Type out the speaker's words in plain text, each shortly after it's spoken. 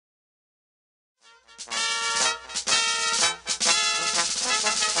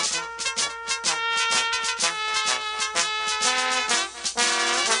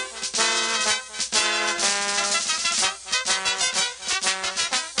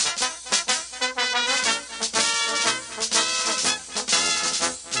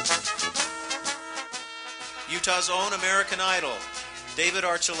Utah's own American Idol, David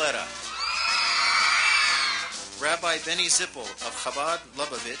Archuleta. Rabbi Benny Zippel of Chabad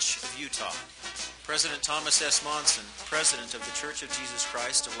Lubavitch of Utah. President Thomas S. Monson, President of the Church of Jesus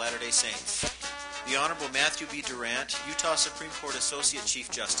Christ of Latter-day Saints. The Honorable Matthew B. Durant, Utah Supreme Court Associate Chief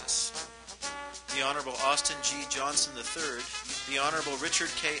Justice. The Honorable Austin G. Johnson III, the Honorable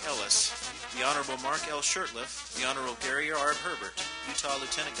Richard K. Ellis, the Honorable Mark L. Shurtleff, the Honorable Gary R. Herbert, Utah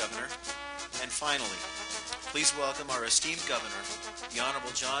Lieutenant Governor, and finally, please welcome our esteemed Governor, the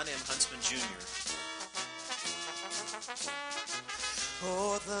Honorable John M. Huntsman, Jr.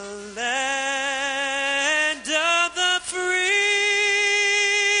 Oh, the land of the free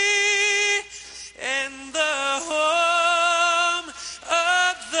and the home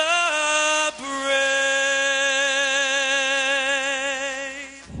of the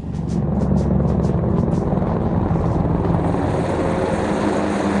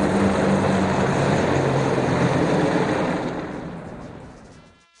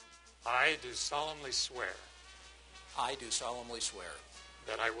I do solemnly swear I do solemnly swear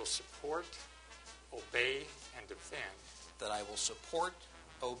that I will support, obey, and defend that I will support,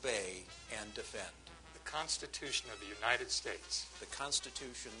 obey, and defend the Constitution of the United States the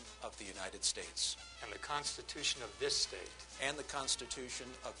Constitution of the United States and the Constitution of this state, and the Constitution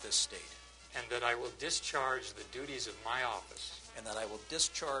of this state, and that I will discharge the duties of my office and that I will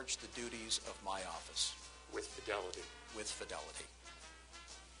discharge the duties of my office with fidelity. with fidelity.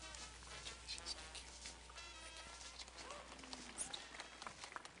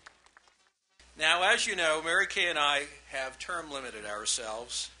 Now, as you know, Mary Kay and I have term limited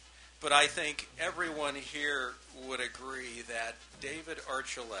ourselves, but I think everyone here would agree that David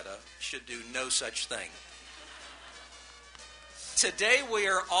Archuleta should do no such thing. Today we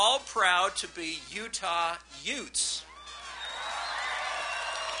are all proud to be Utah Utes.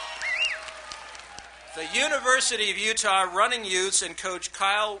 The University of Utah running Utes and Coach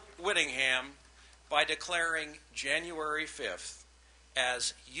Kyle Whittingham by declaring January 5th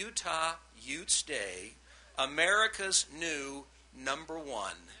as Utah Utes Day, America's new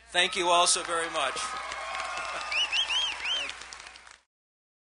 #1. Thank you all so very much.